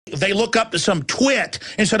They look up to some twit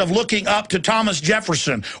instead of looking up to Thomas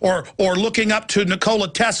Jefferson or looking up to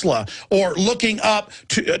Nikola Tesla or looking up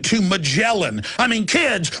to Magellan. I mean,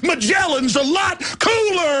 kids, Magellan's a lot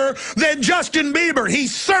cooler than Justin Bieber. He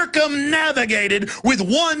circumnavigated with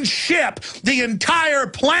one ship the entire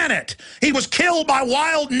planet. He was killed by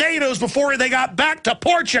wild natives before they got back to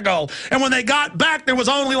Portugal. And when they got back, there was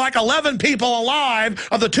only like 11 people alive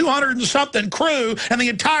of the 200 and something crew, and the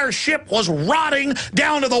entire ship was rotting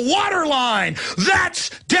down to the waterline. That's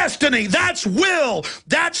destiny. That's will.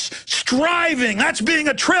 That's striving. That's being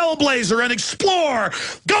a trailblazer, an explorer,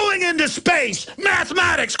 going into space,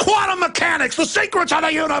 mathematics, quantum mechanics, the secrets of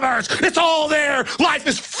the universe. It's all there. Life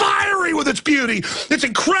is fiery with its beauty, its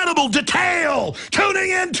incredible detail.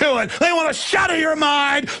 Tuning into it. They want to shatter your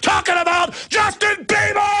mind talking about Justin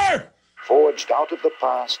Bieber. Forged out of the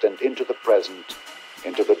past and into the present,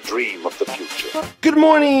 into the dream of the future. Good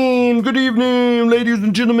morning, good evening, ladies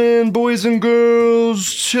and gentlemen, boys and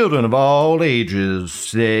girls, children of all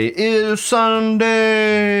ages. Today is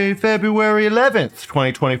Sunday, February 11th,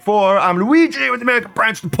 2024. I'm Luigi with the American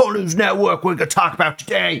Branch of the Polo News Network. We're going to talk about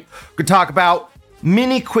today. We're going to talk about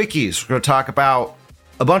mini quickies. We're going to talk about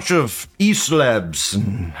a bunch of Ecelebs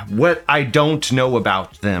and what I don't know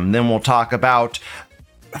about them. Then we'll talk about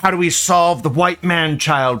how do we solve the white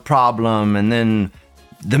man-child problem, and then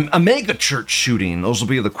the Omega Church shooting. Those will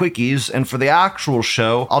be the quickies. And for the actual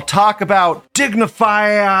show, I'll talk about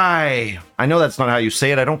Dignifai. I know that's not how you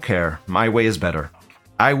say it. I don't care. My way is better.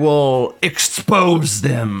 I will expose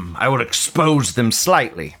them. I will expose them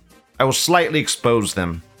slightly. I will slightly expose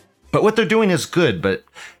them. But what they're doing is good, but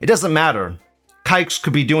it doesn't matter. Kikes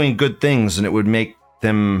could be doing good things, and it would make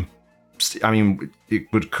them... I mean, it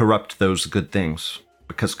would corrupt those good things,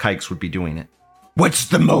 because kikes would be doing it. What's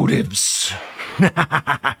the motives? You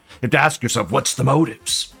have to ask yourself, what's the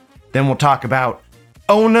motives? Then we'll talk about,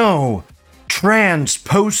 oh no, trans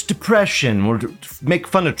post-depression. We'll make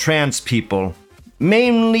fun of trans people,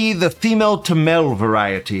 mainly the female to male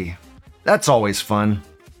variety. That's always fun.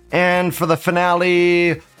 And for the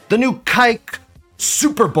finale, the new Kike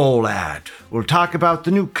Super Bowl ad. We'll talk about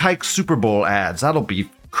the new Kike Super Bowl ads. That'll be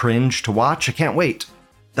cringe to watch. I can't wait.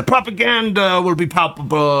 The propaganda will be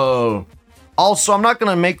palpable. Also, I'm not going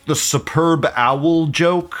to make the superb owl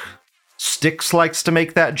joke. Styx likes to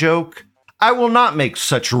make that joke. I will not make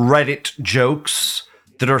such Reddit jokes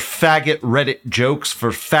that are faggot Reddit jokes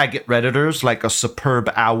for faggot Redditors, like a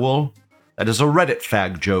superb owl. That is a Reddit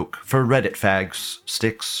fag joke for Reddit fags.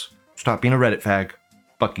 Styx, stop being a Reddit fag.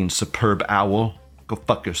 Fucking superb owl. Go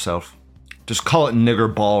fuck yourself. Just call it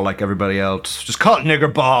nigger ball like everybody else. Just call it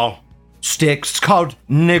nigger ball. Styx, it's called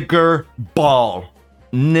nigger ball.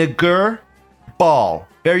 Nigger ball.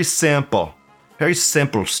 Very simple. Very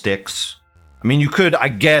simple, Styx. I mean, you could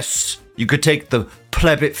take the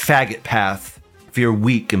plebit faggot path if you're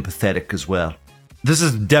weak and pathetic as well. This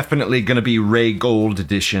is definitely going to be Ygold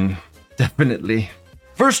edition. Definitely.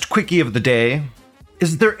 First quickie of the day.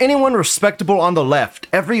 Is there anyone respectable on the left?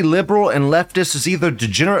 Every liberal and leftist is either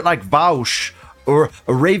degenerate like Vaush or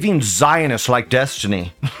a raving Zionist like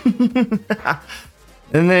Destiny. And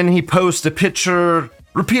then he posts a picture.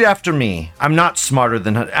 Repeat after me. I'm not smarter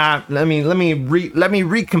than Let me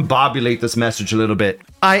recombobulate this message a little bit.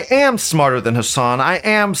 I am smarter than Hassan. I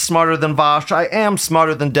am smarter than Vosh. I am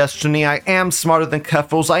smarter than Destiny. I am smarter than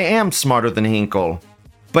Keffels. I am smarter than Hinkle.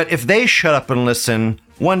 But if they shut up and listen,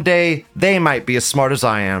 one day they might be as smart as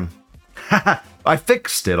I am. I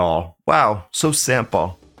fixed it all. Wow, so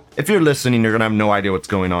simple. If you're listening, you're gonna have no idea what's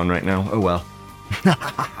going on right now. Oh well.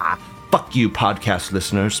 Fuck you, podcast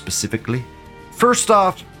listeners, specifically. First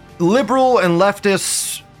off, liberal and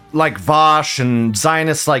leftists like Vosh and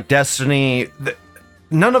Zionists like Destiny,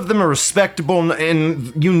 none of them are respectable,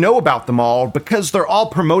 and you know about them all because they're all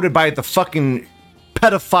promoted by the fucking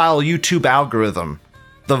pedophile YouTube algorithm.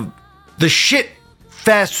 The shit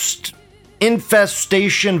fest,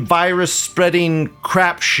 infestation, virus spreading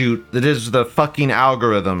crapshoot that is the fucking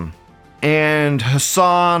algorithm. And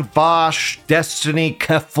Hassan, Vosh, Destiny,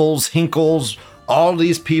 Keffels, Hinkles, all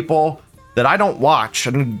these people that I don't watch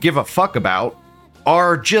and give a fuck about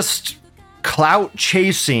are just clout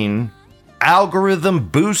chasing, algorithm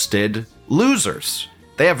boosted losers.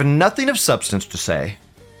 They have nothing of substance to say.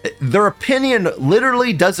 Their opinion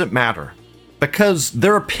literally doesn't matter because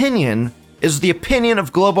their opinion is the opinion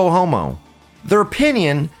of Globo Homo. Their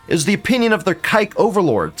opinion is the opinion of their kike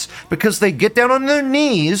overlords because they get down on their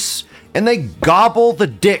knees and they gobble the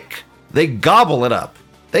dick. They gobble it up.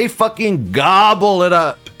 They fucking gobble it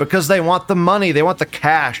up because they want the money. They want the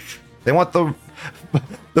cash. They want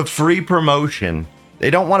the free promotion.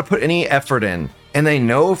 They don't want to put any effort in. and they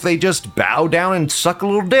know if they just bow down and suck a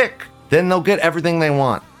little dick, then they'll get everything they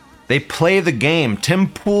want. They play the game. Tim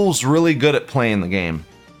Pool's really good at playing the game.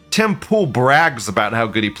 Tim Pool brags about how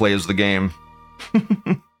good he plays the game.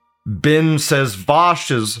 Ben says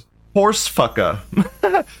Vosh is horse fucka.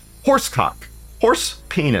 Horsecock. Horse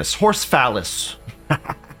penis. Horse phallus.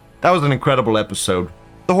 That was an incredible episode.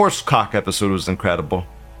 The horsecock episode was incredible.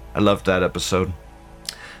 I loved that episode.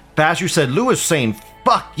 Basher said, Lewis saying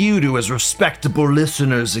fuck you to his respectable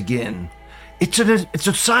listeners again. It's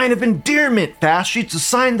a sign of endearment, Basher. It's a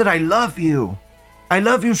sign that I love you. I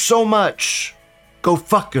love you so much. Go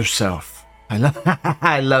fuck yourself.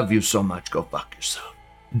 I love you so much. Go fuck yourself.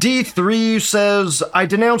 D3 says, I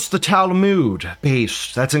denounce the Talmud.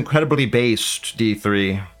 Based. That's incredibly based,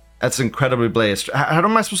 D3. That's incredibly based. How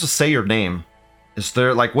am I supposed to say your name? Is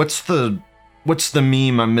there, like, what's the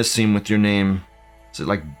meme I'm missing with your name? Is it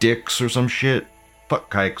like dicks or some shit?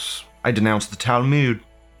 Fuck kikes. I denounce the Talmud.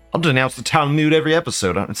 I'll denounce the Talmud every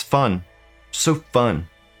episode. It's fun. So fun.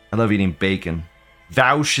 I love eating bacon.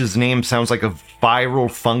 Vaush's name sounds like a viral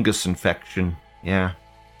fungus infection. Yeah.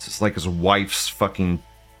 It's just like his wife's fucking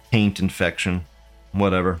taint infection.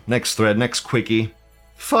 Whatever. Next thread. Next quickie.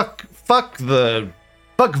 Fuck Vaush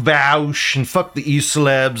and fuck the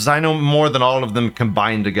Ecelebs. I know more than all of them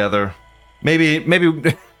combined together. Maybe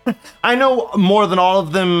I know more than all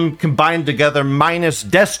of them combined together minus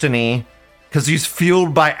Destiny, because he's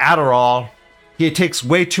fueled by Adderall. He takes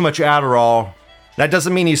way too much Adderall. That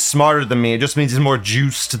doesn't mean he's smarter than me. It just means he's more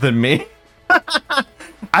juiced than me.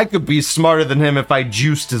 I could be smarter than him if I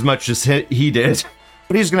juiced as much as he did.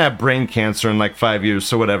 But he's gonna have brain cancer in like 5 years,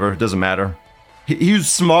 so whatever. It doesn't matter.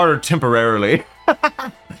 He's smarter temporarily.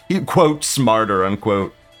 He quote smarter,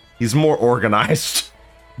 unquote. He's more organized.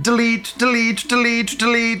 Delete, delete, delete,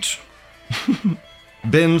 delete.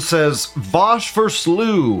 Ben says, Vosh vs.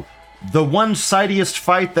 Lou, the one-sidediest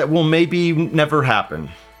fight that will maybe never happen.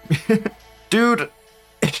 Dude,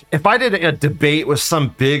 if I did a debate with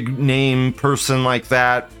some big name person like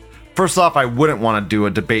that, first off, I wouldn't want to do a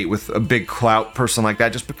debate with a big clout person like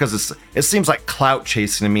that, just because it seems like clout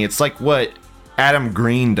chasing to me. It's like what Adam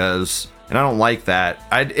Green does, and I don't like that.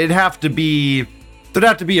 There'd have to be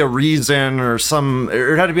a reason or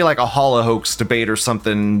it'd have to be like a Holohoax debate or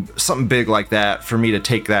something big like that for me to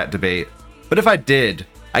take that debate. But if I did,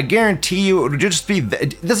 I guarantee you it would just be,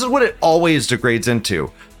 this is what it always degrades into.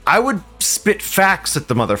 I would spit facts at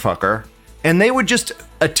the motherfucker, and they would just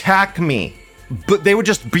attack me. But they would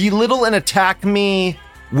just belittle and attack me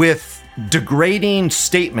with degrading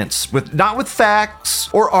statements, not with facts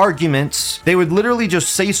or arguments. They would literally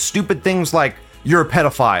just say stupid things like, you're a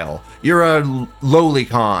pedophile, you're a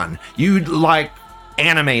lolicon, you like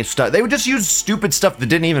anime stuff. They would just use stupid stuff that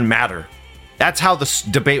didn't even matter. That's how this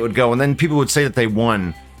debate would go, and then people would say that they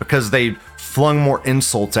won because they flung more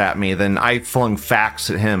insults at me than I flung facts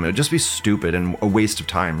at him. It would just be stupid and a waste of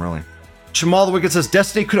time, really. Shamal the Wicked says,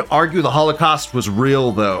 Destiny couldn't argue the Holocaust was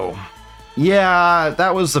real, though. Yeah,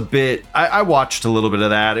 that was a bit... I watched a little bit of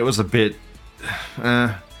that. It was a bit...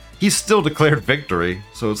 he still declared victory,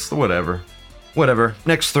 so it's whatever. Whatever.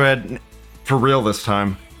 Next thread. For real this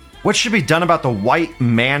time. What should be done about the white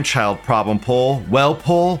man-child problem, Paul? Well,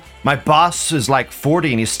 Paul, my boss is like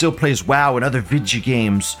 40 and he still plays WoW and other video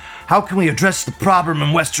games. How can we address the problem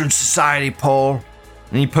in Western society, Paul?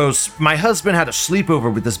 And he posts, my husband had a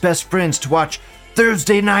sleepover with his best friends to watch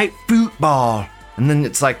Thursday night football. And then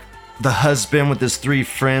it's like the husband with his 3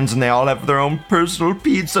 friends and they all have their own personal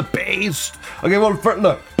pizza paste. Okay, well,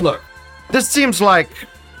 look. This seems like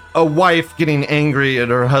a wife getting angry at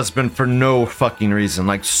her husband for no fucking reason.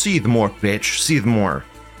 Like, seethe more, bitch. Seethe more.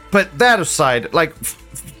 But that aside, like,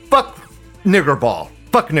 fuck nigger ball.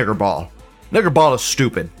 Fuck nigger ball. Nigger ball is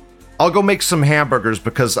stupid. I'll go make some hamburgers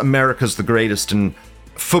because America's the greatest and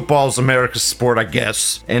football's America's sport, I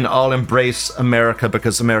guess. And I'll embrace America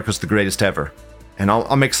because America's the greatest ever. And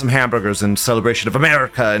I'll make some hamburgers in celebration of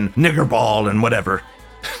America and nigger ball and whatever.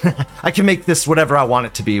 I can make this whatever I want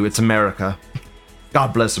it to be. It's America.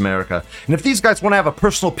 God bless America. And if these guys want to have a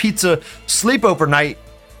personal pizza sleepover night,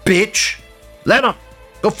 bitch, let them.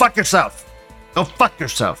 Go fuck yourself. Go fuck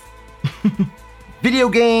yourself. Video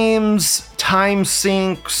games, time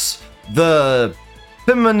sinks, the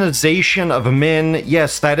feminization of men.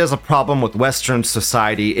 Yes, that is a problem with Western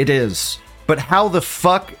society. It is. But how the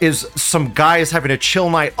fuck is some guys having a chill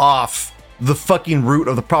night off the fucking root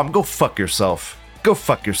of the problem? Go fuck yourself. Go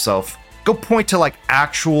fuck yourself. Go point to like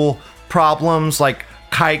actual problems like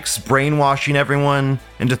kikes brainwashing everyone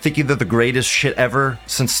into thinking they're the greatest shit ever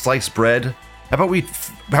since sliced bread. How about we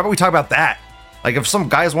talk about that? Like if some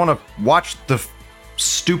guys want to watch the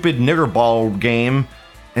stupid nigger ball game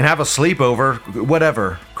and have a sleepover.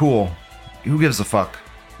 Whatever. Cool. Who gives a fuck?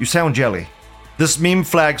 You sound jelly. This meme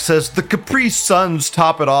flag says, the Capri Suns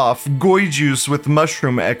top it off. Goy juice with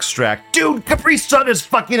mushroom extract. Dude, Capri Sun is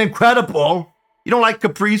fucking incredible. You don't like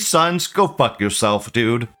Capri Suns? Go fuck yourself,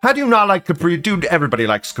 dude. How do you not like Capri? Dude, everybody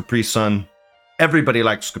likes Capri Sun. Everybody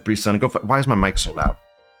likes Capri Sun. Go fuck. Why is my mic so loud?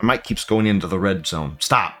 My mic keeps going into the red zone.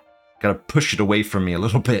 Stop. Gotta push it away from me a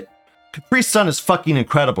little bit. Capri Sun is fucking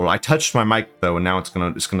incredible. I touched my mic though, and now it's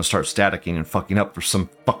gonna start staticking and fucking up for some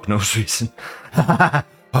fuck knows reason.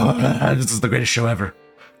 This is the greatest show ever.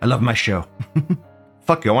 I love my show.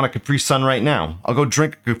 Fuck you, I want a Capri Sun right now. I'll go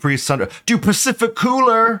drink a Capri Sun. Dude, Pacific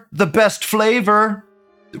Cooler, the best flavor.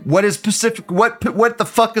 What is Pacific? What the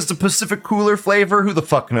fuck is the Pacific Cooler flavor? Who the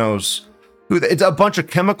fuck knows? It's a bunch of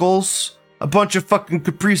chemicals, a bunch of fucking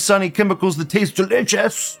Capri Sunny chemicals that taste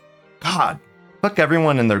delicious. God. Fuck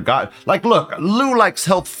everyone in their god. Like, look, Lou likes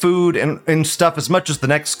health food and stuff as much as the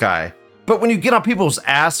next guy. But when you get on people's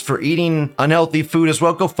ass for eating unhealthy food as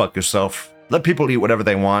well, go fuck yourself. Let people eat whatever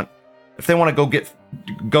they want. If they want to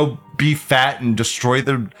go be fat and destroy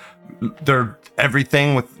their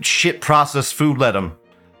everything with shit processed food, let them.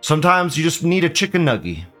 Sometimes you just need a chicken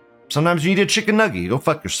nugget. Go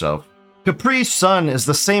fuck yourself. Capri Sun is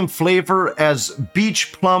the same flavor as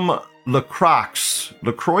Beach Plum LaCroix.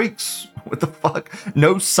 LaCroix? What the fuck?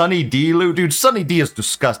 No Sunny D, Lou? Dude, Sunny D is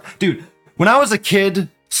disgusting. Dude, when I was a kid,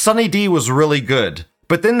 Sunny D was really good.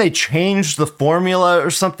 But then they changed the formula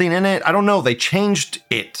or something in it. I don't know. They changed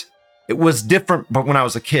it. It was different, but when I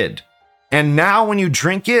was a kid. And now when you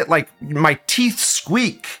drink it, like, my teeth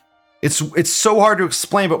squeak. It's so hard to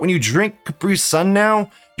explain, but when you drink Capri Sun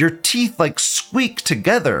now, your teeth, like, squeak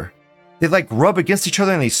together. They, like, rub against each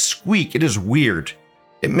other and they squeak. It is weird.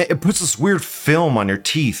 It puts this weird film on your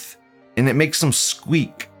teeth. And it makes them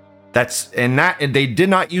squeak. And they did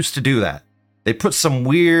not used to do that. They put some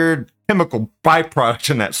weird chemical byproduct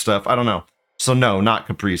in that stuff. I don't know. So no, not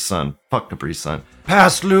Capri Sun. Fuck Capri Sun.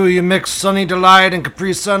 Pass, Lou, you mix Sunny Delight and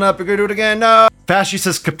Capri Sun up. You're gonna do it again? No. Fashy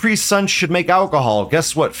says Capri Sun should make alcohol.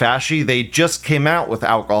 Guess what, Fashy? They just came out with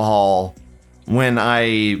alcohol when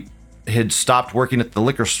I had stopped working at the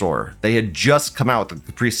liquor store. They had just come out with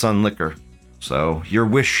the Capri Sun liquor. So your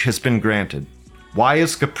wish has been granted. Why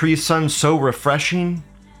is Capri Sun so refreshing?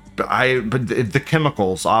 But the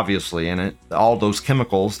chemicals, obviously, in it. All those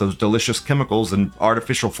chemicals, those delicious chemicals and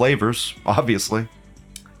artificial flavors, obviously.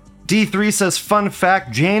 D3 says, fun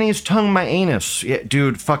fact, Janny's tongue my anus. Yeah,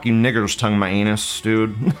 dude, fucking niggers tongue my anus,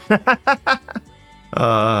 dude.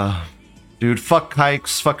 Dude, fuck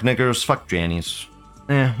hikes, fuck niggers, fuck Janny's.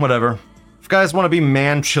 Whatever. Guys want to be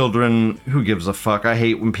man children, who gives a fuck? I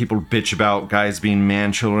hate when people bitch about guys being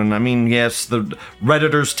man children. I mean, yes, the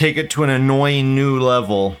Redditors take it to an annoying new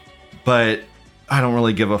level, but I don't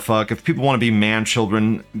really give a fuck. If people want to be man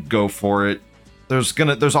children, go for it.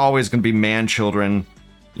 There's always gonna be man children.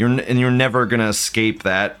 You're never gonna escape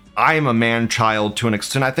that. I am a man child to an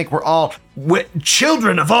extent. I think we're all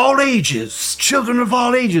children of all ages. Children of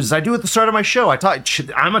all ages. I do at the start of my show.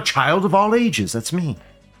 I'm a child of all ages. That's me.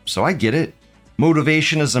 So I get it.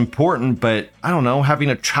 Motivation is important, but I don't know, having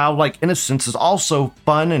a childlike innocence is also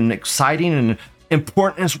fun and exciting and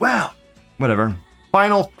important as well. Whatever.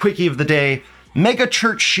 Final quickie of the day. Mega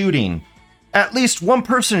church shooting. At least one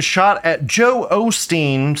person shot at Joe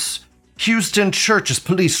Osteen's Houston church as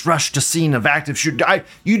police rushed to scene of active shooting.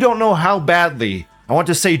 You don't know how badly. I want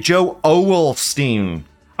to say Joe Owlstein.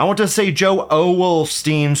 I want to say Joe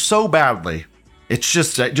Owlstein so badly. It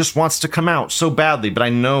just wants to come out so badly, but I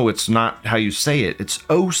know it's not how you say it. It's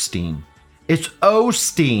Osteen. It's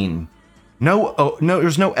Osteen. No,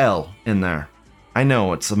 there's no L in there. I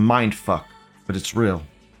know, it's a mind fuck, but it's real.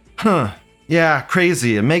 Huh. Yeah,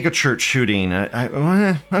 crazy. A mega church shooting.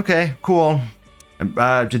 Okay, cool.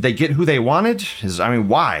 Did they get who they wanted?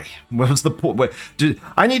 Why? What was the point?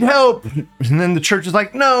 I need help. And then the church is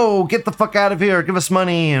like, no, get the fuck out of here. Give us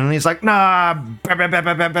money. And he's like, nah, bam, bam, bam,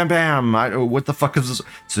 bam, bam, bam. What the fuck is this?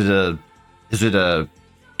 Is it a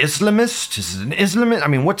Islamist? Is it an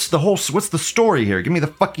Islamist? What's the story here? Give me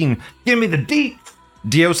the deep.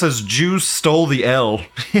 Dio says Jews stole the L.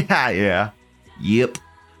 Yeah. Yep.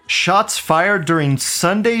 Shots fired during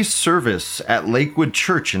Sunday service at Lakewood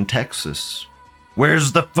Church in Texas.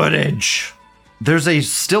 Where's the footage?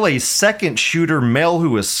 There's still a second shooter male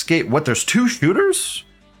who escaped. What, there's two shooters?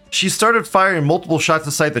 She started firing multiple shots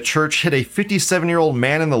inside the church, hit a 57-year-old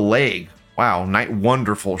man in the leg. Wow,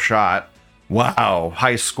 wonderful shot. Wow,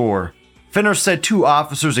 high score. Finner said 2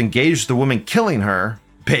 officers engaged the woman killing her.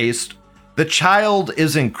 Based. The child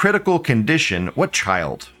is in critical condition. What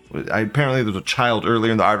child? Apparently there's a child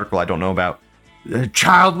earlier in the article I don't know about. A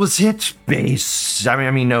child was hit. Base.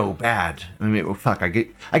 No, bad. Well, fuck. I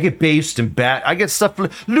get based and bad. I get stuff.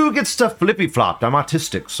 Lou gets stuff flippy flopped. I'm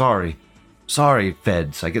autistic. Sorry,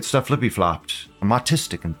 feds. I get stuff flippy flopped. I'm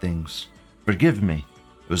autistic and things. Forgive me.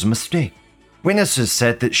 It was a mistake. Witnesses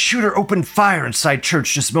said that shooter opened fire inside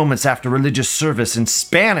church just moments after religious service in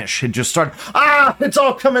Spanish had just started. It's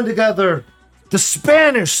all coming together. The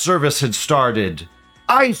Spanish service had started.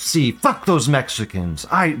 I see. Fuck those Mexicans.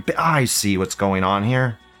 I see what's going on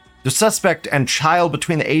here. The suspect and child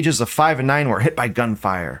between the ages of 5 and 9 were hit by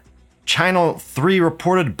gunfire. Channel 3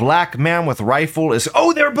 reported black man with rifle is...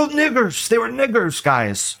 Oh, they were both niggers. They were niggers,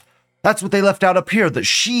 guys. That's what they left out up here.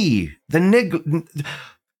 Shaniqua.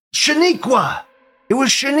 It was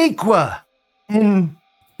Shaniqua. And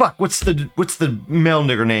fuck, what's the male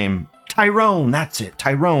nigger name? Tyrone. That's it.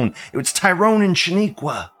 Tyrone. It was Tyrone and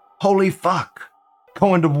Shaniqua. Holy fuck.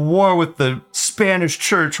 Going to war with the Spanish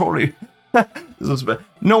church. Holy.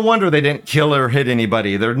 No wonder they didn't kill or hit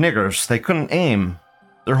anybody. They're niggers. They couldn't aim.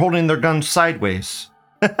 They're holding their guns sideways.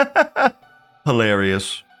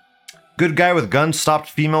 Hilarious. Good guy with gun stopped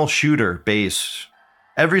female shooter. Base.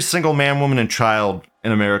 Every single man, woman, and child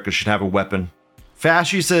in America should have a weapon.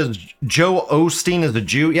 Fashy says Joe Osteen is a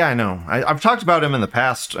Jew. Yeah, I know. I've talked about him in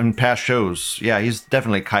past shows. Yeah, he's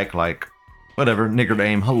definitely kike-like. Whatever, nigger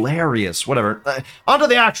name. Hilarious. Whatever. On to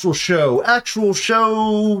the actual show. Actual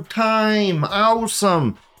show time.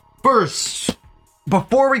 Awesome. First,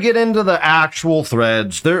 before we get into the actual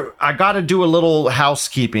threads, I gotta do a little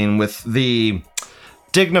housekeeping with the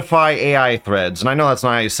Dignifai AI threads. And I know that's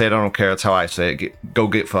not how you say it. I don't care. That's how I say it. Go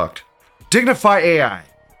get fucked. Dignifai AI.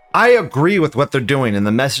 I agree with what they're doing and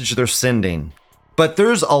the message they're sending. But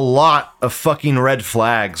there's a lot of fucking red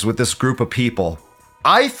flags with this group of people.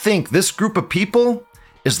 I think this group of people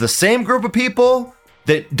is the same group of people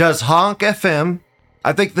that does Honk FM.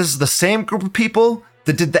 I think this is the same group of people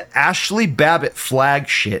that did the Ashley Babbitt flag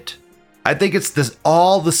shit. I think it's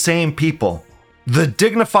all the same people. The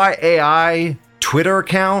Dignifai AI Twitter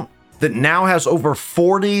account that now has over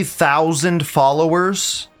 40,000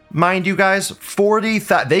 followers. Mind you guys,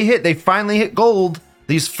 40,000. They finally hit gold.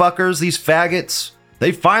 These fuckers, these faggots,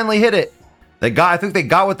 they finally hit it. I think they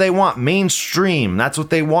got what they want. Mainstream. That's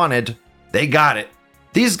what they wanted. They got it.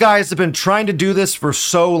 These guys have been trying to do this for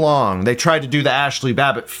so long. They tried to do the Ashley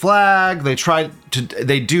Babbitt flag.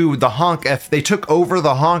 They do the Honk F. They took over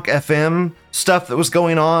the Honk FM stuff that was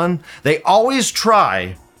going on. They always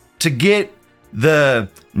try to get the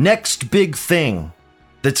next big thing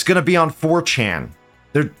that's going to be on 4chan.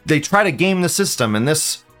 They try to game the system, and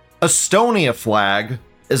this Estonia flag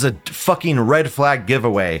is a fucking red flag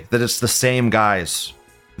giveaway that it's the same guys.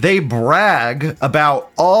 They brag about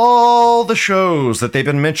all the shows that they've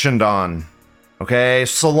been mentioned on. Okay,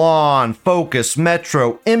 Salon, Focus,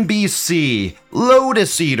 Metro, NBC,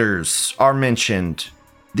 Lotus Eaters are mentioned.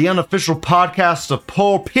 The unofficial podcast of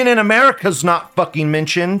Paul Pin in America's not fucking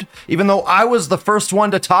mentioned, even though I was the first one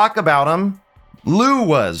to talk about him. Lou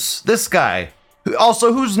was. This guy.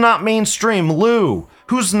 Also, who's not mainstream? Lou.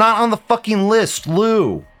 Who's not on the fucking list?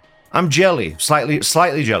 Lou. I'm jelly. Slightly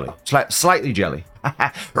jelly. Slightly jelly.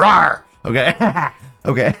 Rawr. Okay.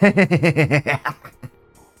 Okay.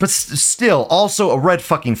 But still, also a red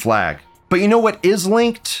fucking flag. But you know what is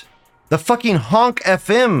linked? The fucking Honk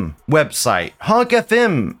FM website. Honk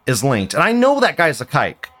FM is linked. And I know that guy's a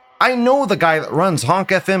kike. I know the guy that runs Honk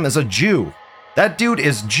FM is a Jew. That dude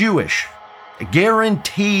is Jewish.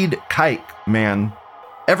 Guaranteed kike, man.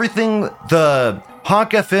 Everything the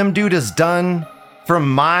Honk FM dude has done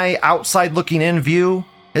from my outside looking in view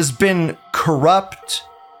has been corrupt,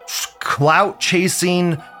 clout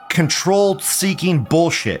chasing, control seeking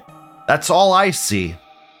bullshit. That's all I see.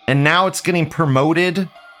 And now it's getting promoted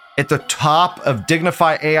at the top of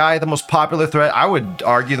Dignifai AI, the most popular thread. I would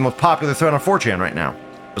argue the most popular thread on 4chan right now,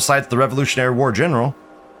 besides the Revolutionary War General.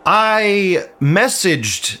 I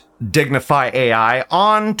messaged Dignifai AI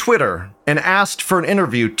on Twitter and asked for an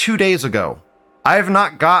interview 2 days ago. I have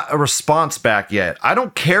not got a response back yet. I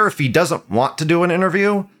don't care if he doesn't want to do an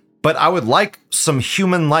interview, but I would like some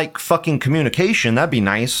human-like fucking communication. That'd be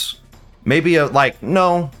nice. Maybe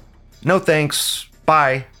no thanks,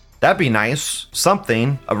 bye. That'd be nice.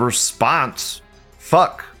 Something, a response.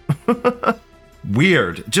 Fuck.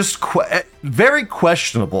 Weird. Just very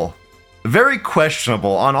questionable. Very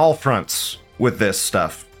questionable on all fronts with this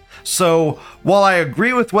stuff. So, while I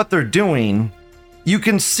agree with what they're doing, you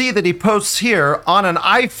can see that he posts here on an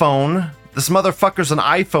iPhone. This motherfucker's an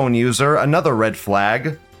iPhone user, another red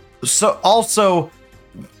flag. So, also,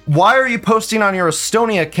 why are you posting on your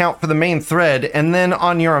Estonia account for the main thread, and then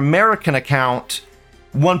on your American account,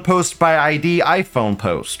 One post by ID, iPhone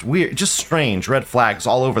post. Weird, just strange. Red flags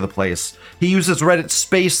all over the place. He uses Reddit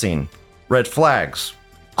spacing. Red flags.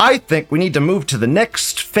 I think we need to move to the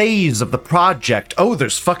next phase of the project. Oh,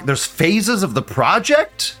 there's phases of the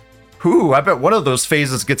project? Ooh, I bet one of those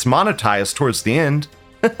phases gets monetized towards the end.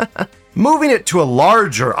 Moving it to a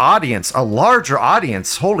larger audience. A larger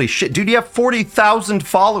audience? Holy shit. Dude, you have 40,000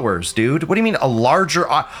 followers, dude. What do you mean a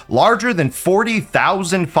larger than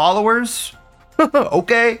 40,000 followers?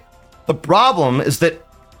 Okay. The problem is that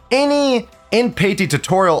any in-paid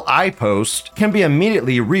tutorial I post can be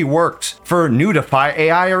immediately reworked for Nudify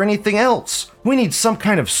AI or anything else. We need some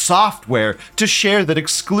kind of software to share that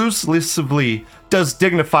exclusively does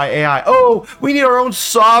Dignify AI. Oh, we need our own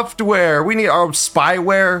software. We need our own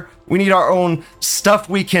spyware. We need our own stuff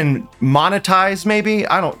we can monetize, maybe?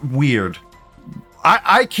 Weird.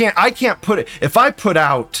 I can't put it, if I put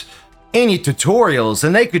out any tutorials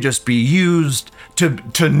and they could just be used to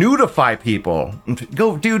nudify people.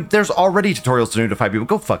 Go, dude, there's already tutorials to nudify people.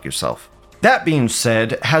 Go fuck yourself. That being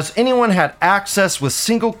said, has anyone had access with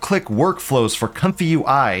single-click workflows for Comfy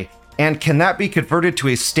UI? And can that be converted to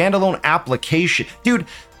a standalone application? Dude,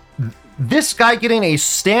 this guy getting a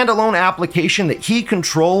standalone application that he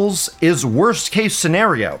controls is worst case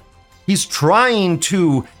scenario. He's trying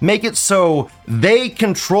to make it so they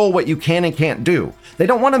control what you can and can't do. They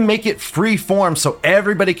don't want to make it free form so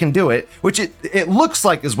everybody can do it, which it looks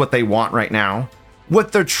like is what they want right now.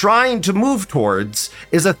 What they're trying to move towards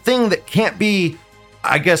is a thing that can't be,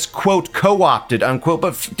 I guess, quote, co-opted, unquote.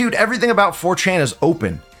 But dude, everything about 4chan is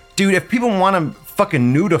open. Dude, if people want to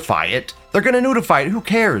fucking nudify it, they're going to nudify it. Who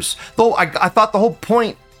cares? Though I thought the whole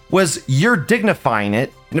point was you're dignifying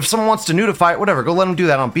it. And if someone wants to nudify it, whatever, go let them do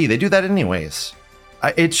that on B. They do that anyways.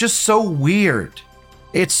 It's just so weird.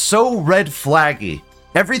 It's so red flaggy.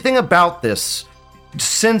 Everything about this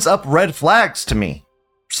sends up red flags to me.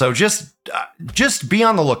 So just be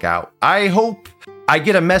on the lookout. I hope I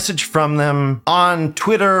get a message from them on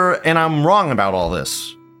Twitter and I'm wrong about all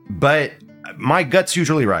this. But my gut's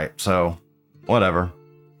usually right, so whatever.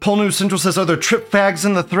 Pol News Central says, are there trip fags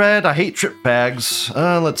in the thread? I hate trip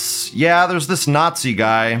fags. Yeah, there's this Nazi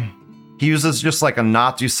guy. He uses just like a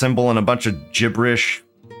Nazi symbol and a bunch of gibberish.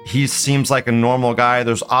 He seems like a normal guy.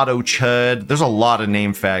 There's Auto Chud. There's a lot of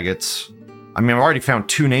name faggots. I mean, I've already found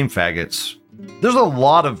 2 name faggots. There's a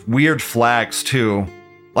lot of weird flags too.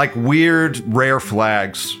 Like weird, rare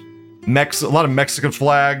flags. A lot of Mexican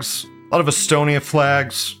flags. A lot of Estonia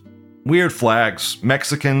flags. Weird flags.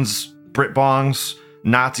 Mexicans, Britbongs,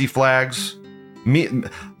 Nazi flags.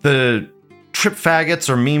 The trip faggots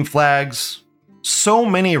or meme flags. So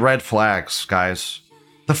many red flags, guys.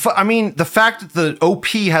 The fact that the OP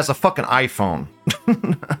has a fucking iPhone.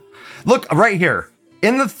 Look, right here.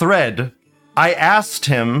 In the thread, I asked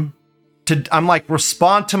him I'm like,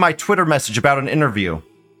 respond to my Twitter message about an interview.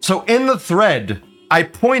 So in the thread, I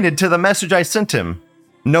pointed to the message I sent him.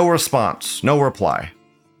 No response, no reply.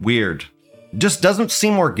 Weird. Just doesn't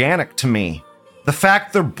seem organic to me. The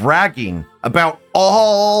fact they're bragging about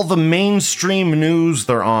all the mainstream news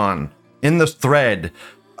they're on in the thread.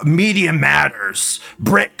 Media matters.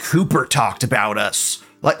 Brett Cooper talked about us.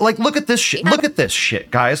 Like, look at this shit. Look at this shit,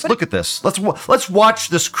 guys. Look at this. Let's watch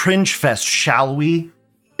this cringe fest, shall we?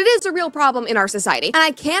 It is a real problem in our society, and I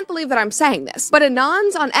can't believe that I'm saying this, but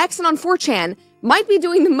Anons on X and on 4chan might be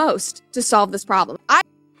doing the most to solve this problem.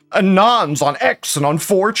 Anons on X and on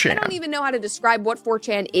 4chan. I don't even know how to describe what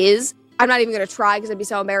 4chan is. I'm not even going to try because it'd be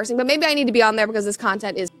so embarrassing, but maybe I need to be on there because this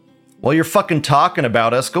content is... Well, you're fucking talking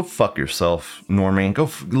about us. Go fuck yourself, Normie. Go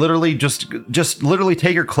literally just literally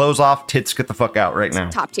take your clothes off, tits, get the fuck out right now.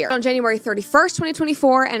 Top tier. On January 31st,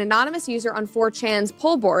 2024, an anonymous user on 4chan's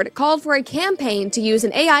poll board called for a campaign to use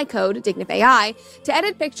an AI code, Dignifai, to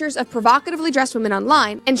edit pictures of provocatively dressed women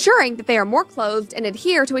online, ensuring that they are more clothed and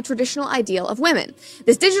adhere to a traditional ideal of women.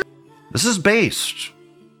 This is based.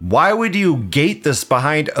 Why would you gate this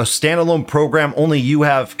behind a standalone program only you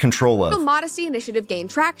have control of? The modesty initiative gained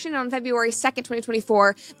traction. On February 2nd,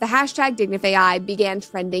 2024, the hashtag Dignifai began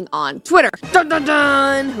trending on Twitter. Dun dun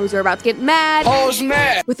dun! Hoes are about to get mad. Who's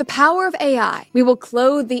mad? With the power of AI, we will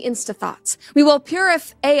clothe the Insta-thoughts. We will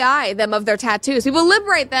purify AI them of their tattoos. We will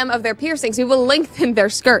liberate them of their piercings. We will lengthen their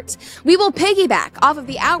skirts. We will piggyback off of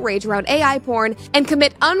the outrage around AI porn and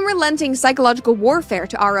commit unrelenting psychological warfare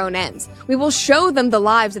to our own ends. We will show them the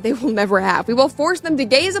lives that they will never have. We will force them to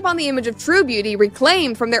gaze upon the image of true beauty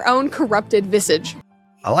reclaimed from their own corrupted visage.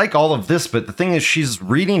 I like all of this, but the thing is she's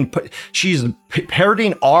parroting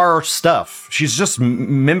our stuff. She's just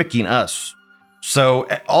mimicking us. So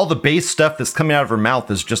all the base stuff that's coming out of her mouth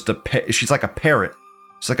is just she's like a parrot.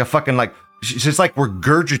 It's like a fucking like She's just like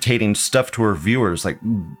regurgitating stuff to her viewers, like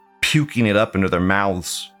puking it up into their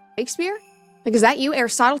mouths. Shakespeare? Like, is that you,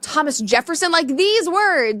 Aristotle? Thomas Jefferson? Like, these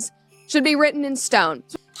words should be written in stone.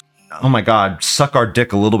 Oh my God, suck our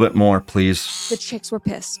dick a little bit more, please. The chicks were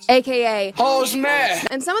pissed, AKA Hoes man.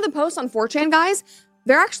 And some of the posts on 4chan, guys,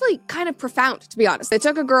 they're actually kind of profound, to be honest. They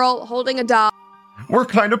took a girl holding a dog. We're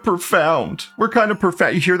kind of profound. We're kind of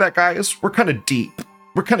profound. You hear that, guys? We're kind of deep.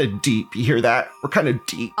 We're kind of deep. You hear that? We're kind of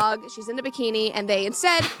deep. She's in a bikini, and they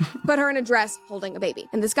instead put her in a dress holding a baby.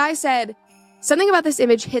 And this guy said, something about this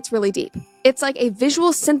image hits really deep. It's like a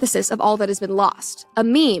visual synthesis of all that has been lost. A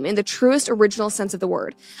meme in the truest original sense of the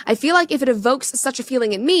word. I feel like if it evokes such a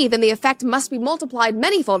feeling in me, then the effect must be multiplied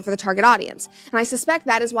manyfold for the target audience. And I suspect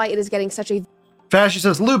that is why it is getting such a... Fashy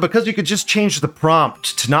says, Lou, because you could just change the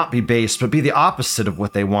prompt to not be based, but be the opposite of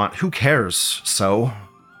what they want. Who cares? So,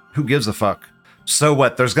 who gives a fuck? So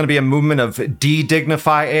what? There's going to be a movement of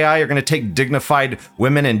de-dignify AI? You're going to take dignified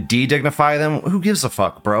women and de-dignify them? Who gives a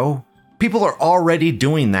fuck, bro? People are already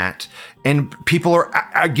doing that, and people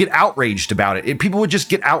get outraged about it. People would just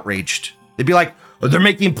get outraged. They'd be like, oh, they're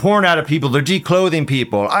making porn out of people. They're declothing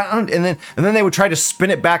people. And then they would try to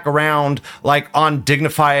spin it back around, like on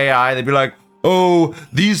Dignify AI. They'd be like, oh,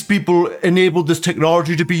 these people enabled this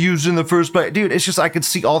technology to be used in the first place. Dude, it's just, I could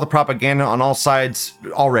see all the propaganda on all sides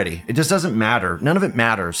already. It just doesn't matter. None of it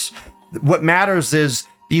matters. What matters is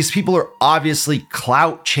these people are obviously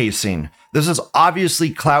clout chasing. This is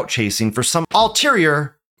obviously clout chasing for some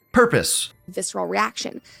ulterior purpose. Visceral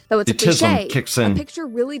reaction. Though it's a cliche, kicks in. A picture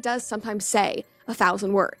really does sometimes say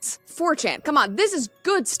 1,000 words. 4chan, come on, this is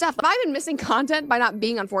good stuff. Have I been missing content by not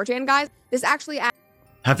being on 4chan, guys? This actually...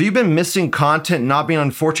 Have you been missing content not being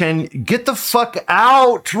on 4chan? Get the fuck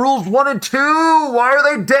out! Rules 1 and 2! Why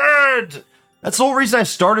are they dead? That's the whole reason I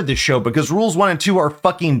started this show, because Rules 1 and 2 are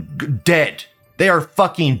fucking dead. They are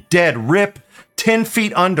fucking dead. Rip 10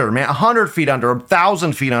 feet under, man. 100 feet under,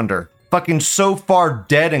 1,000 feet under. Fucking so far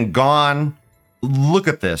dead and gone. Look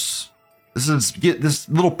at this. Get this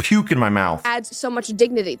little puke in my mouth. Adds so much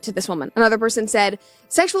dignity to this woman. Another person said,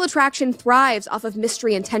 sexual attraction thrives off of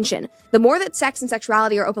mystery and tension. The more that sex and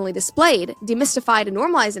sexuality are openly displayed, demystified and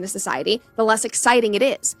normalized in a society, the less exciting it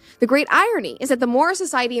is. The great irony is that the more a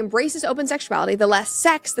society embraces open sexuality, the less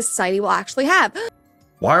sex the society will actually have.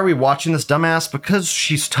 Why are we watching this dumbass? Because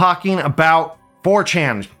she's talking about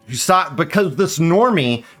 4chan. Because this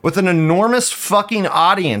normie with an enormous fucking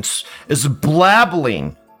audience is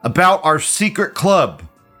blabbling about our secret club.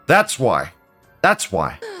 That's why. That's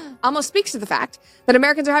why. Almost speaks to the fact that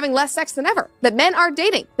Americans are having less sex than ever, that men are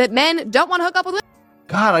dating, that men don't want to hook up with women.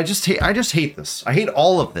 God, I just hate this. I hate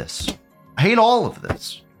all of this. I hate all of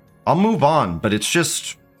this. I'll move on, but it's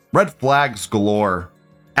just red flags galore.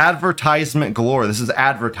 Advertisement galore. This is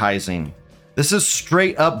advertising. This is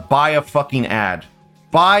straight up buy a fucking ad.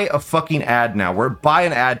 Buy a fucking ad now. We're buy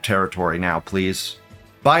an ad territory now, please.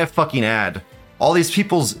 Buy a fucking ad. All these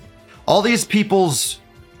people's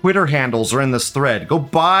Twitter handles are in this thread. Go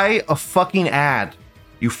buy a fucking ad,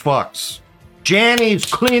 you fucks.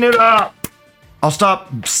 Jannies, clean it up. I'll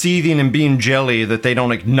stop seething and being jelly that they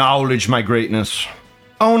don't acknowledge my greatness.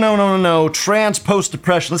 Oh, no. Trans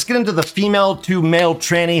post-depression. Let's get into the female to male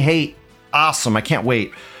tranny hate. Awesome, I can't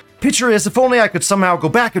wait. Picture is, if only I could somehow go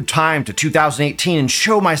back in time to 2018 and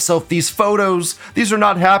show myself these photos. These are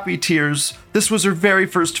not happy tears. This was her very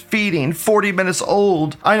first feeding, 40 minutes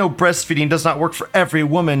old. I know breastfeeding does not work for every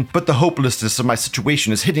woman, but the hopelessness of my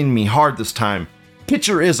situation is hitting me hard this time.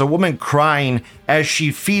 Picture is a woman crying as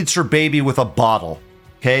she feeds her baby with a bottle.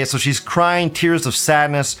 Okay, so she's crying tears of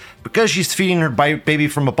sadness because she's feeding her baby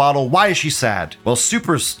from a bottle. Why is she sad? Well,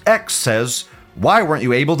 Super X says, why weren't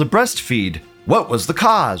you able to breastfeed? What was the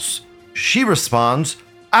cause? She responds,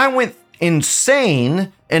 I went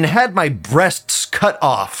insane and had my breasts cut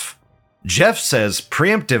off. Jeff says,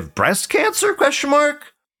 preemptive breast cancer, ?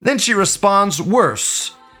 Then she responds,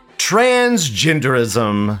 worse,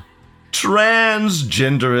 transgenderism.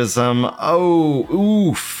 Transgenderism.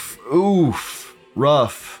 Oh, oof,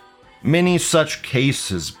 rough. Many such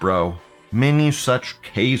cases, bro. Many such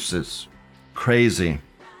cases. Crazy.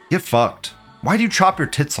 Get fucked. Why do you chop your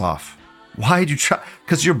tits off? Why do you chop?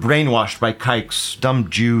 Because you're brainwashed by kikes, dumb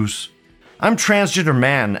Jews. I'm transgender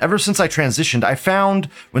man. Ever since I transitioned, I found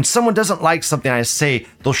when someone doesn't like something I say,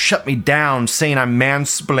 they'll shut me down, saying I'm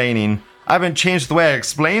mansplaining. I haven't changed the way I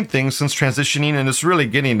explain things since transitioning, and it's really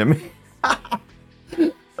getting to me.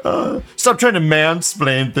 Stop trying to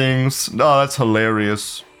mansplain things. Oh, that's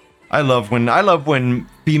hilarious. I love when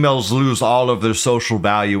females lose all of their social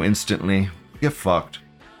value instantly. Get fucked.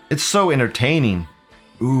 It's so entertaining.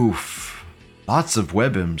 Oof. Lots of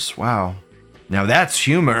webims. Wow. Now that's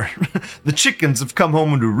humor. The chickens have come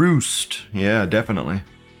home to roost. Yeah, definitely.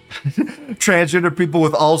 Transgender people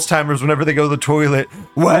with Alzheimer's, whenever they go to the toilet,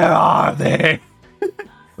 where are they?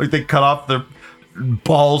 Like they cut off their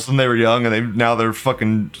balls when they were young, and now they're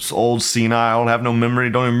fucking old, senile, have no memory,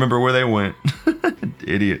 don't even remember where they went.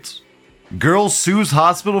 Idiots. Girl sues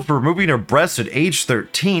hospital for removing her breasts at age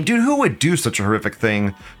 13. Dude, who would do such a horrific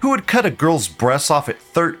thing? Who would cut a girl's breasts off at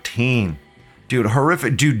 13? Dude,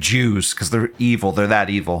 horrific. Dude, Jews, because they're evil. They're that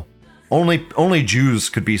evil. Only Jews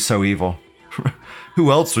could be so evil.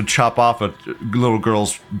 Who else would chop off a little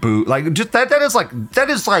girl's boob? Like, just that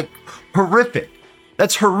is like horrific.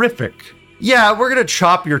 That's horrific. Yeah, we're gonna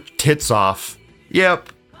chop your tits off. Yep,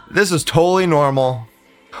 this is totally normal.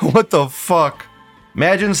 What the fuck?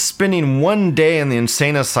 Imagine spending one day in the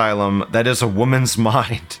insane asylum that is a woman's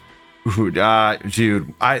mind. Dude, I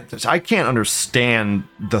can't understand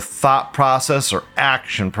the thought process or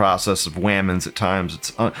action process of whammons at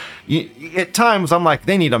times. At times, I'm like,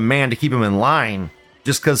 they need a man to keep them in line.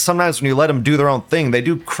 Just because sometimes when you let them do their own thing, they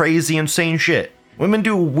do crazy, insane shit. Women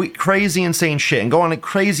do crazy, insane shit and go on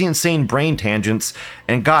crazy, insane brain tangents.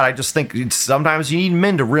 And God, I just think sometimes you need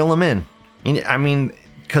men to reel them in. I mean,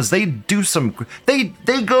 because they do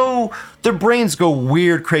their brains go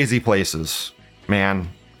weird, crazy places, man.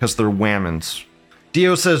 Because they're whammons.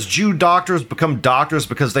 Dio says Jew doctors become doctors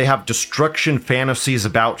because they have destruction fantasies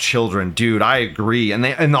about children. Dude, I agree.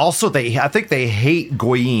 And also I think they hate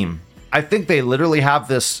goyim. I think they literally have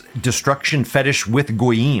this destruction fetish with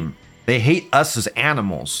goyim. They hate us as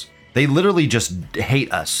animals. They literally just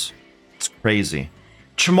hate us. It's crazy.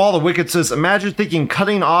 Chamal the Wicked says, imagine thinking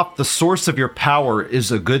cutting off the source of your power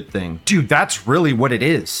is a good thing. Dude, that's really what it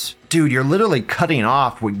is. Dude, you're literally cutting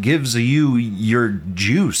off what gives you your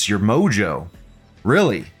juice, your mojo.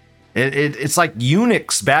 Really. It's like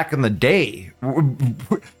eunuchs back in the day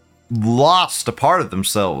lost a part of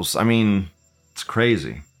themselves. I mean, it's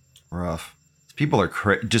crazy. Rough.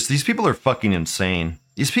 These people are fucking insane.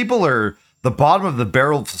 These people are the bottom of the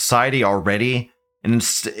barrel of society already. And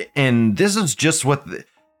this is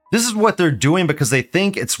what they're doing because they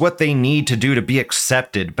think it's what they need to do to be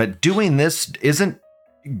accepted. But doing this isn't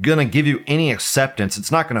gonna give you any acceptance.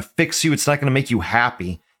 It's not gonna fix you. It's not gonna make you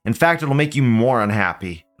happy. In fact, it'll make you more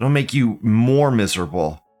unhappy. It'll make you more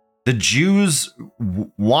miserable. The Jews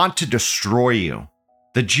want to destroy you.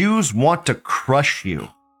 The Jews want to crush you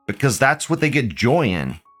because that's what they get joy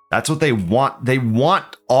in. That's what they want. They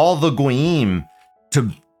want all the goyim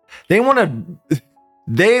to. They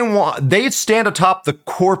stand atop the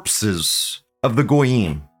corpses of the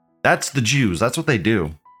goyim. That's the Jews. That's what they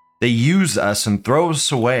do. They use us and throw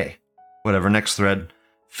us away. Whatever, next thread.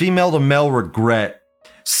 Female to male regret.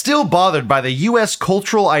 Still bothered by the US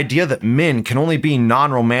cultural idea that men can only be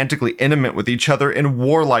non-romantically intimate with each other in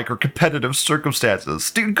warlike or competitive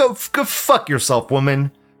circumstances. Dude, go fuck yourself,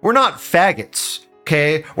 woman. We're not faggots,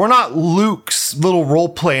 okay? We're not Luke's little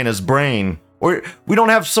roleplay in his brain. We don't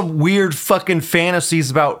have some weird fucking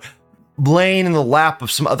fantasies about laying in the lap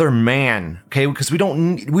of some other man, okay? Because we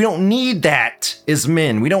don't need that as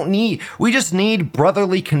men. We just need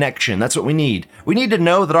brotherly connection. That's what we need. We need to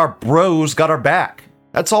know that our bros got our back.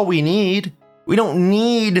 That's all we need. We don't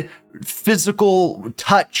need physical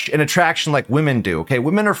touch and attraction like women do, okay?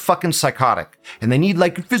 Women are fucking psychotic, and they need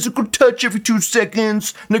like physical touch every 2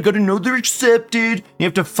 seconds, and they gotta know they're accepted. You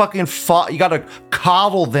have to fucking you gotta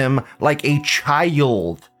coddle them like a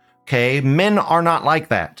child, okay? Men are not like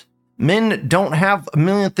that. Men don't have a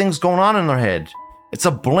million things going on in their head. It's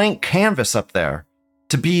a blank canvas up there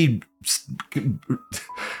to be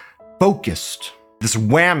focused. This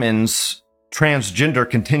whammons transgender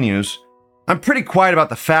continues. I'm pretty quiet about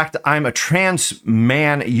the fact that I'm a trans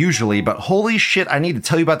man usually, but holy shit, I need to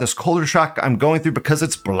tell you about this culture shock I'm going through because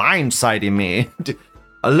it's blindsiding me.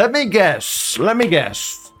 Let me guess.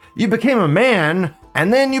 You became a man,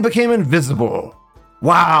 and then you became invisible.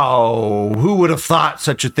 Wow, who would have thought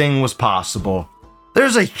such a thing was possible?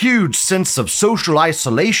 There's a huge sense of social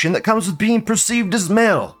isolation that comes with being perceived as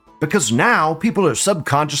male, because now people are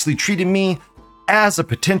subconsciously treating me as a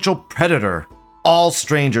potential predator. All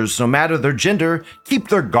strangers, no matter their gender, keep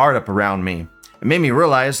their guard up around me. It made me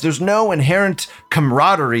realize there's no inherent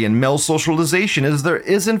camaraderie in male socialization as there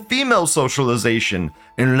is in female socialization,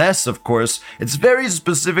 unless, of course, it's very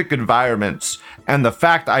specific environments. And the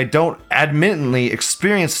fact I don't admittedly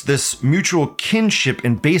experience this mutual kinship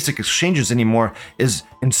in basic exchanges anymore is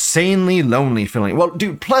insanely lonely feeling. Well,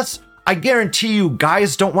 dude, plus, I guarantee you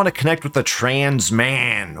guys don't want to connect with a trans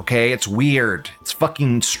man, okay? It's weird. It's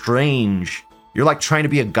fucking strange. You're like trying to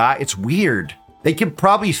be a guy. It's weird. They can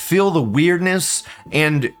probably feel the weirdness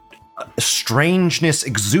and strangeness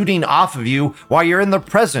exuding off of you while you're in the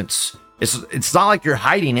presence. It's not like you're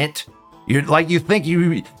hiding it. You're like, you think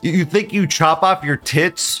you chop off your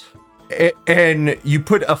tits and you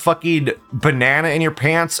put a fucking banana in your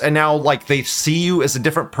pants and now like they see you as a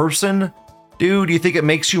different person? Dude, do you think it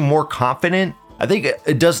makes you more confident? I think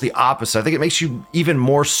it does the opposite. I think it makes you even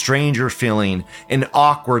more stranger feeling and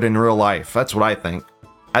awkward in real life. That's what I think.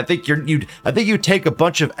 I think you take a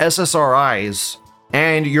bunch of SSRIs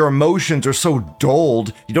and your emotions are so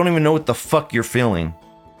dulled, you don't even know what the fuck you're feeling.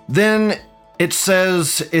 Then it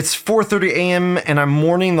says it's 4:30 a.m. and I'm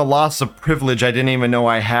mourning the loss of privilege I didn't even know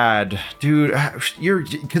I had. Dude,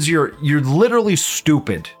 you're literally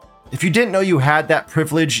stupid. If you didn't know you had that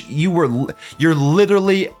privilege, you're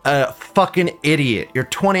literally a fucking idiot. You're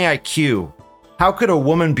 20 IQ. How could a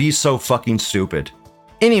woman be so fucking stupid?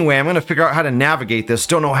 Anyway, I'm gonna figure out how to navigate this.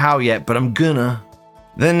 Don't know how yet, but I'm gonna.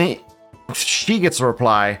 Then she gets a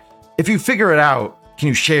reply. If you figure it out, can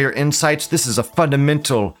you share your insights? This is a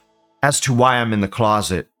fundamental as to why I'm in the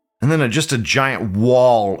closet. And then just a giant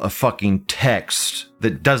wall of fucking text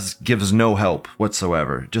that gives no help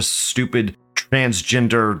whatsoever. Just stupid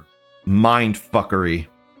transgender mind fuckery.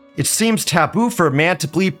 It seems taboo for a man to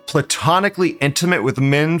be platonically intimate with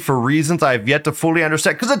men for reasons I have yet to fully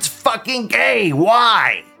understand. Because it's fucking gay.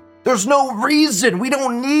 Why? There's no reason. We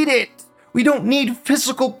don't need it. We don't need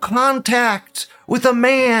physical contact with a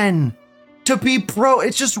man to be pro.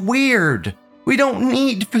 It's just weird. We don't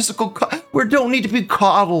need we don't need to be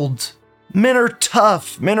coddled. Men are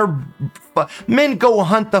tough. Men go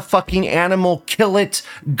hunt the fucking animal, kill it,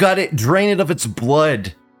 gut it, drain it of its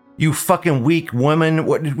blood. You fucking weak woman.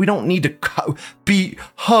 We don't need to be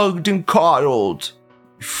hugged and coddled.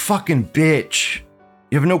 You fucking bitch.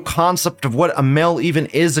 You have no concept of what a male even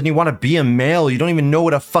is, and you want to be a male. You don't even know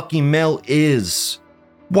what a fucking male is.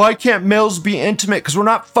 Why can't males be intimate? Because we're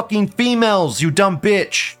not fucking females, you dumb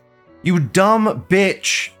bitch. You dumb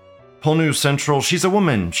bitch. Whole News Central, she's a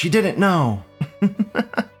woman. She didn't know.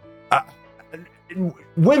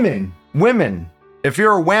 Women. If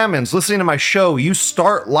you're a whammons listening to my show, you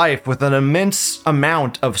start life with an immense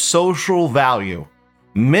amount of social value.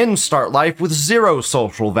 Men start life with zero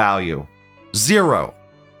social value. Zero.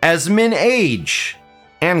 As men age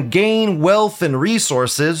and gain wealth and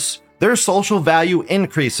resources, their social value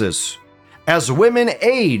increases. As women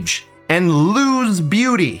age and lose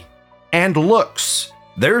beauty and looks,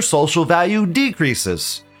 their social value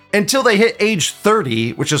decreases. Until they hit age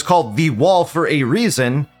 30, which is called the wall for a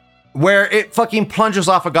reason, where it fucking plunges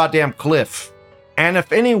off a goddamn cliff. And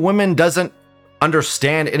if any woman doesn't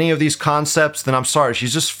understand any of these concepts, then I'm sorry,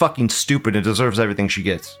 she's just fucking stupid and deserves everything she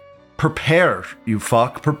gets. Prepare, you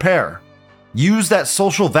fuck, prepare. Use that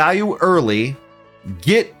social value early,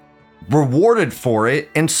 get rewarded for it,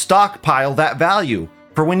 and stockpile that value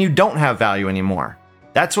for when you don't have value anymore.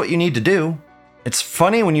 That's what you need to do. It's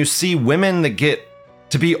funny when you see women that get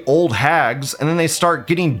to be old hags and then they start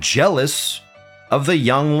getting jealous of the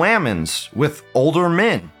young whammons with older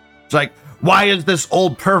men. It's like, why is this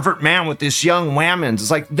old pervert man with this young whammons?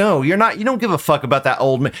 It's like, no, you don't give a fuck about that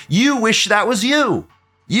old man. You wish that was you.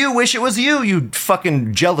 You wish it was you, you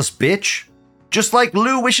fucking jealous bitch. Just like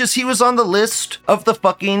Lou wishes he was on the list of the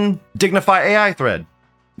fucking Dignifai AI thread.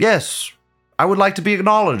 Yes, I would like to be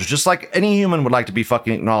acknowledged, just like any human would like to be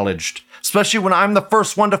fucking acknowledged. Especially when I'm the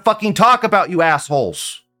first one to fucking talk about you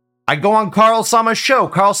assholes. I go on Carl Sama's show.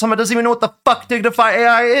 Carl Sama doesn't even know what the fuck Dignifai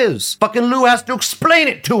AI is. Fucking Lou has to explain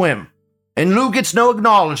it to him. And Lou gets no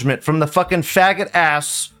acknowledgement from the fucking faggot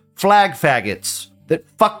ass flag faggots that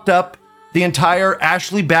fucked up the entire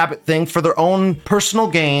Ashley Babbitt thing for their own personal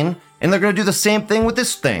gain. And they're going to do the same thing with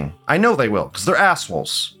this thing. I know they will, because they're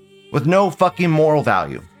assholes with no fucking moral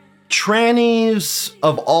value. Trannies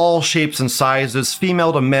of all shapes and sizes,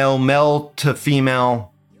 female to male, male to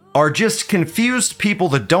female, are just confused people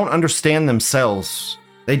that don't understand themselves.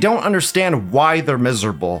 They don't understand why they're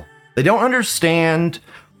miserable. They don't understand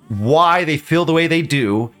why they feel the way they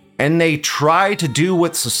do, and they try to do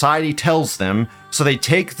what society tells them. So they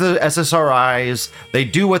take the SSRIs, they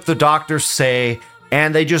do what the doctors say,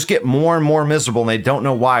 and they just get more and more miserable, and they don't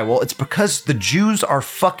know why. Well, it's because the Jews are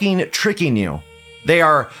fucking tricking you. They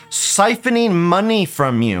are siphoning money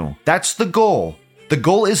from you. That's the goal. The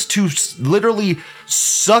goal is to literally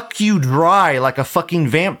suck you dry like a fucking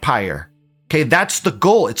vampire. Okay, that's the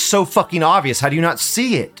goal. It's so fucking obvious. How do you not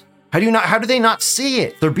see it? How do they not see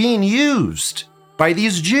it? They're being used by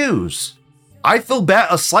these Jews. I feel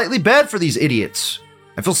slightly bad for these idiots.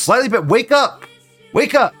 I feel slightly bad. Wake up.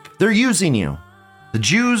 Wake up. They're using you. The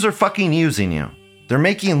Jews are fucking using you. They're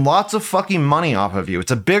making lots of fucking money off of you.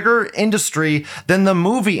 It's a bigger industry than the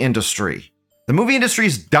movie industry. The movie industry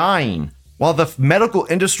is dying while the medical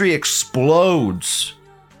industry explodes.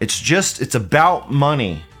 It's about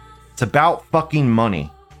money. It's about fucking money.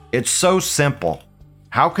 It's so simple.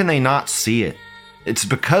 How can they not see it? It's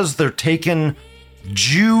because they're taking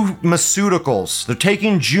Jewmaceuticals. They're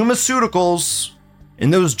taking Jewmaceuticals,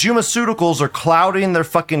 and those Jewmaceuticals are clouding their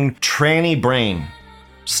fucking tranny brain.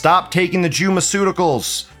 Stop taking the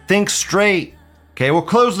Jewmaceuticals. Think straight. Okay, we'll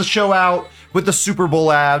close the show out with the Super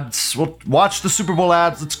Bowl ads. We'll watch the Super Bowl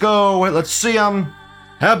ads. Let's go. Let's see them.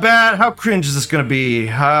 How cringe is this gonna be?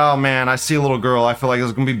 Oh man, I see a little girl. I feel like this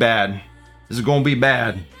is gonna be bad. This is gonna be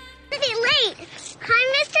bad. It's a bit late.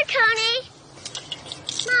 Hi, Mr. Coney.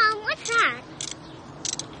 Mom, what's that?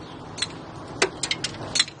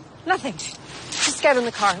 Nothing. Just get in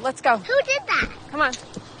the car. Let's go. Who did that? Come on.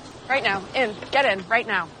 Right now. In. Get in. Right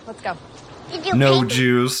now. Let's go. Did you No paint it?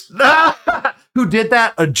 Jews. Who did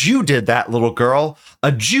that? A Jew did that, little girl. A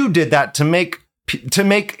Jew did that to make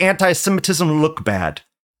anti-Semitism look bad.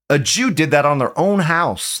 A Jew did that on their own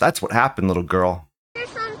house. That's what happened, little girl. Or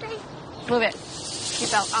something? Move it.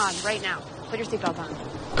 Seatbelt on. Right now. Put your seatbelt on.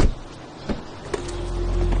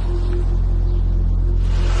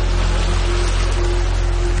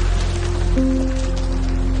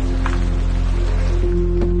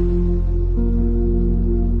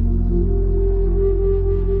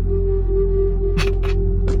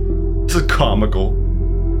 This is comical.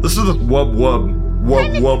 This is the wub wub.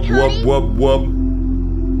 Wub wub wub wub wub.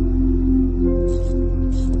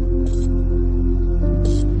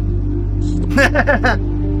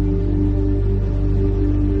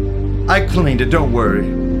 I cleaned it, don't worry.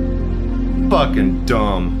 Fucking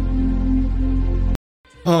dumb.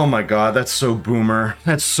 Oh my god, that's so boomer.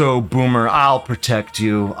 That's so boomer. I'll protect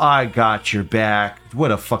you. I got your back.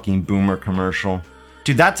 What a fucking boomer commercial.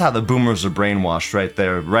 Dude, that's how the boomers are brainwashed right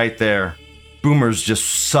there. Right there. Boomers just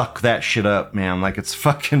suck that shit up, man. Like it's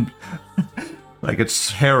fucking... like it's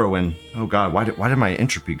heroin. Oh god, why did my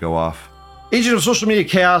entropy go off? Agent of Social Media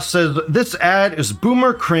Chaos says, this ad is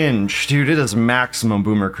boomer cringe. Dude, it is maximum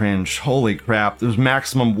boomer cringe. Holy crap. There's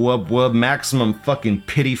maximum wub wub, maximum fucking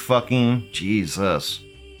pity fucking. Jesus.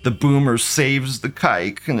 The boomer saves the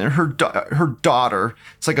kike and then her daughter.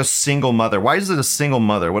 It's like a single mother. Why is it a single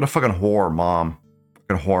mother? What a fucking whore mom.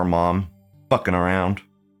 Fucking whore mom. Fucking around.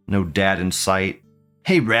 No dad in sight.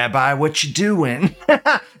 Hey, Rabbi, what you doing?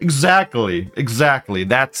 Exactly.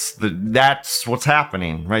 That's what's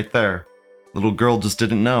happening right there. Little girl just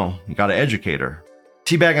didn't know. You gotta educate her.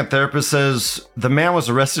 Teabagging Therapist says, the man was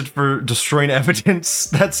arrested for destroying evidence.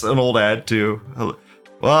 That's an old ad, too.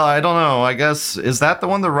 Well, I don't know. I guess, is that the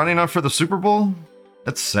one they're running on for the Super Bowl?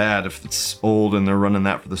 That's sad if it's old and they're running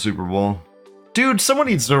that for the Super Bowl. Dude, someone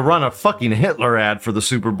needs to run a fucking Hitler ad for the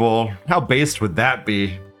Super Bowl. How based would that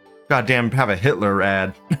be? Goddamn, have a Hitler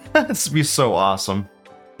ad. This would be so awesome.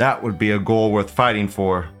 That would be a goal worth fighting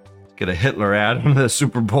for. Get a Hitler ad on the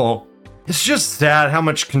Super Bowl. It's just sad how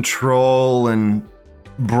much control and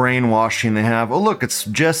brainwashing they have. Oh, look, it's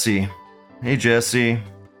Jesse. Hey, Jesse.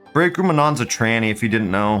 Break Room Anon's a tranny, if you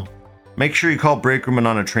didn't know. Make sure you call Break Room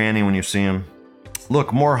Anon a tranny when you see him.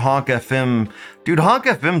 Look, more Honk FM. Dude, Honk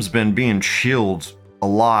FM's been being chilled a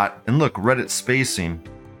lot. And look, Reddit spacing.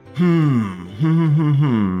 Honk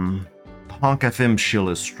FM shill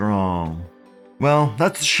is strong. Well,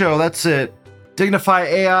 that's the show. That's it. Dignify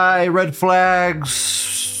AI, red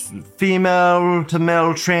flags, female to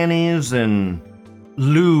male trannies, and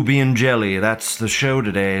lube and jelly. That's the show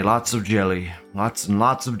today. Lots of jelly. Lots and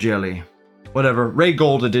lots of jelly. Whatever. Ray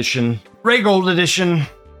Gold edition. Ray Gold edition.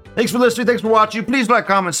 Thanks for listening. Thanks for watching. Please like,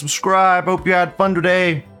 comment, subscribe. Hope you had fun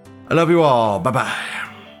today. I love you all. Bye-bye.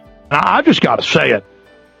 I just got to say it.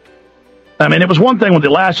 I mean, it was one thing with the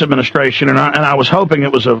last administration, and I was hoping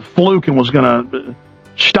it was a fluke and was going to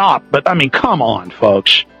stop. But, I mean, come on,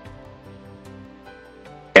 folks.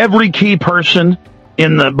 Every key person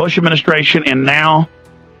in the Bush administration and now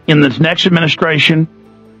in this next administration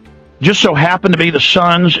just so happen to be the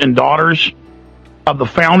sons and daughters of the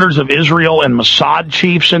founders of Israel and Mossad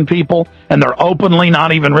chiefs and people, and they're openly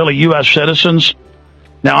not even really U.S. citizens.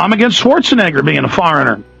 Now, I'm against Schwarzenegger being a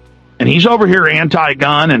foreigner, and he's over here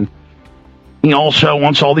anti-gun, and he also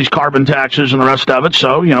wants all these carbon taxes and the rest of it.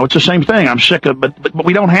 So, you know, it's the same thing. I'm sick of it. But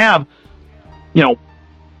we don't have, you know,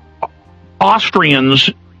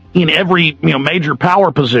 Austrians in every, you know, major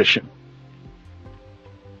power position.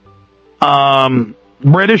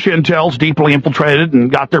 British intel's deeply infiltrated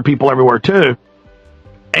and got their people everywhere, too.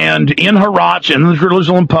 And in Harats, in the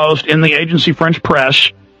Jerusalem Post, in the agency French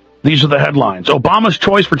press, these are the headlines. Obama's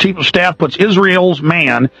choice for chief of staff puts Israel's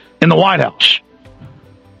man in the White House.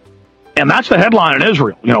 And that's the headline in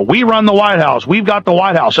Israel. You know, we run the White House. We've got the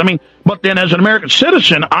White House. I mean, but then as an American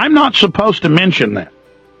citizen, I'm not supposed to mention that.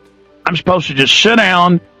 I'm supposed to just sit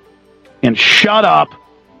down and shut up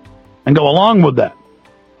and go along with that.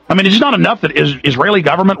 I mean, it's not enough that Israeli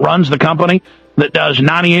government runs the company that does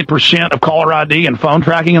 98% of caller ID and phone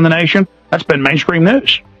tracking in the nation. That's been mainstream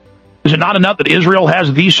news. Is it not enough that Israel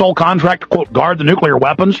has the sole contract to, quote, guard the nuclear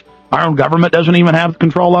weapons? Our own government doesn't even have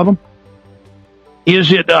control of them.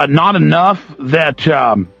 Is it not enough that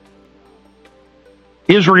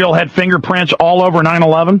Israel had fingerprints all over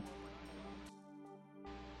 9/11?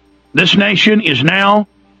 This nation is now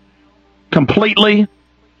completely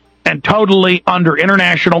and totally under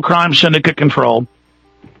international crime syndicate control.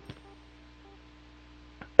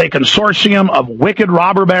 A consortium of wicked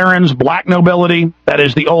robber barons, black nobility, that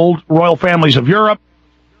is the old royal families of Europe,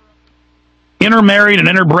 intermarried and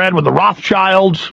interbred with the Rothschilds,